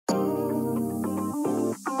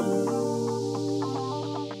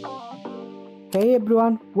Hey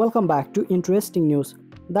everyone, welcome back to Interesting News,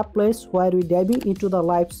 the place where we diving into the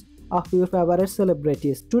lives of your favorite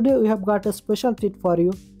celebrities. Today we have got a special treat for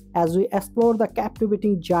you as we explore the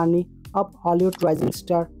captivating journey of Hollywood rising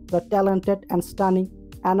star, the talented and stunning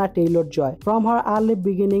Anya Taylor-Joy. From her early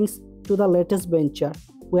beginnings to the latest venture,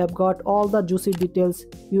 we have got all the juicy details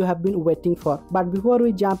you have been waiting for. But before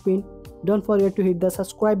we jump in, don't forget to hit the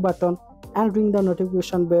subscribe button and ring the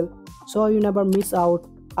notification bell so you never miss out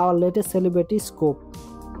our latest celebrity scoop.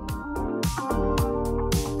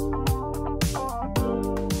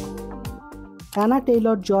 Anya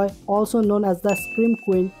Taylor-Joy, also known as the Scream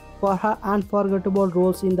Queen for her unforgettable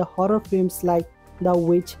roles in the horror films like The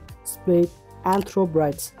Witch, Split, and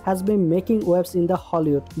Thoroughbreds, has been making waves in the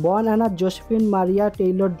Hollywood. Born Anya Josephine Maria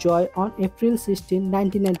Taylor-Joy on April 16,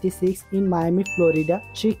 1996 in Miami, Florida,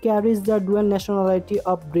 she carries the dual nationality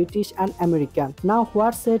of British and American. Now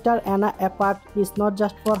what set her Anya apart is not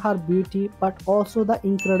just for her beauty but also the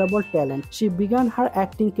incredible talent. She began her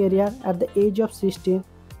acting career at the age of 16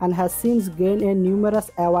 and has since gained a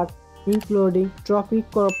numerous awards including Trophy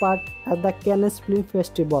Corporate at the Cannes Film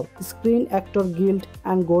Festival, Screen Actor Guild,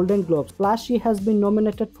 and Golden Globes. Plus, she has been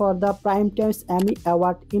nominated for the Primetime Emmy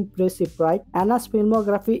Award. Impressive, right? Anya's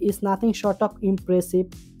filmography is nothing short of impressive,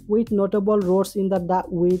 with notable roles in The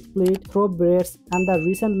Witch, Split, Thoroughbreds, and the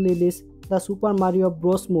recent release the Super Mario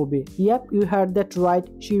Bros. Movie. Yep, you heard that right.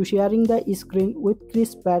 She is sharing the screen with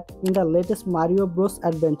Chris Pratt in the latest Mario Bros.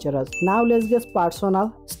 Adventures. Now let's get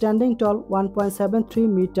personal. Standing tall 1.73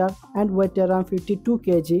 meter and weight around 52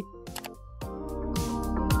 kg.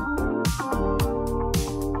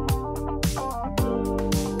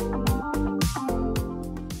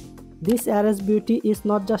 This Ares beauty is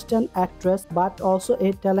not just an actress but also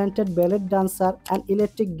a talented ballet dancer and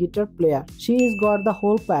electric guitar player. She has got the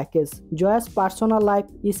whole package. Joy's personal life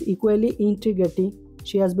is equally intriguing.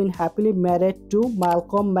 She has been happily married to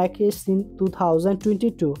Malcolm McKay since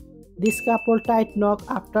 2022. This couple tied knot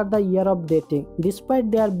after the year of dating. Despite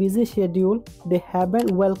their busy schedule, they haven't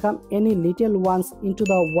welcomed any little ones into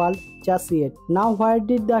the world just yet. Now where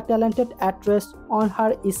did the talented actress earn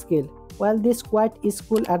her skill? Well, this quite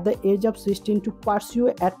school at the age of 16 to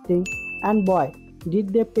pursue acting, and boy,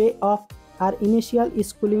 did they pay off. Her initial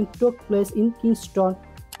schooling took place in Kingston.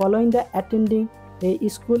 Following the attending a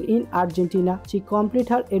school in Argentina, she completed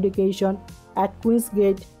her education at Queen's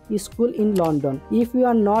Gate School in London. If you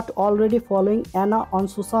are not already following Anya on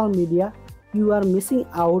social media, you are missing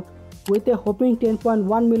out. With a whopping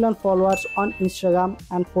 10.1 million followers on Instagram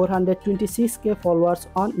and 426k followers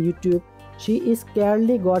on YouTube, she is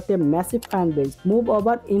clearly got a massive fan base. Move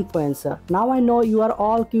over influencer. Now I know you are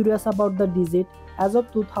all curious about the digit. As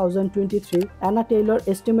of 2023, Anya Taylor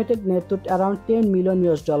estimated net worth around $10 million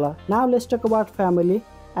US. Now let's talk about family.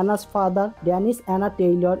 Anya's father, Dennis Anya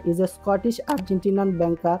Taylor, is a Scottish Argentinian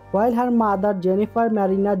banker, while her mother, Jennifer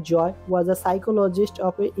Marina Joy, was a psychologist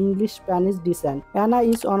of English-Spanish descent. Anya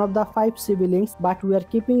is one of the 5 siblings, but we are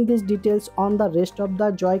keeping these details on the rest of the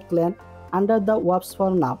Joy clan under the wraps for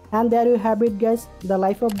now. And there you have it guys, the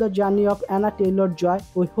life of the journey of Anya Taylor-Joy.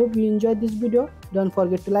 We hope you enjoyed this video. Don't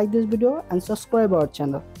forget to like this video and subscribe our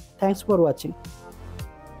channel. Thanks for watching.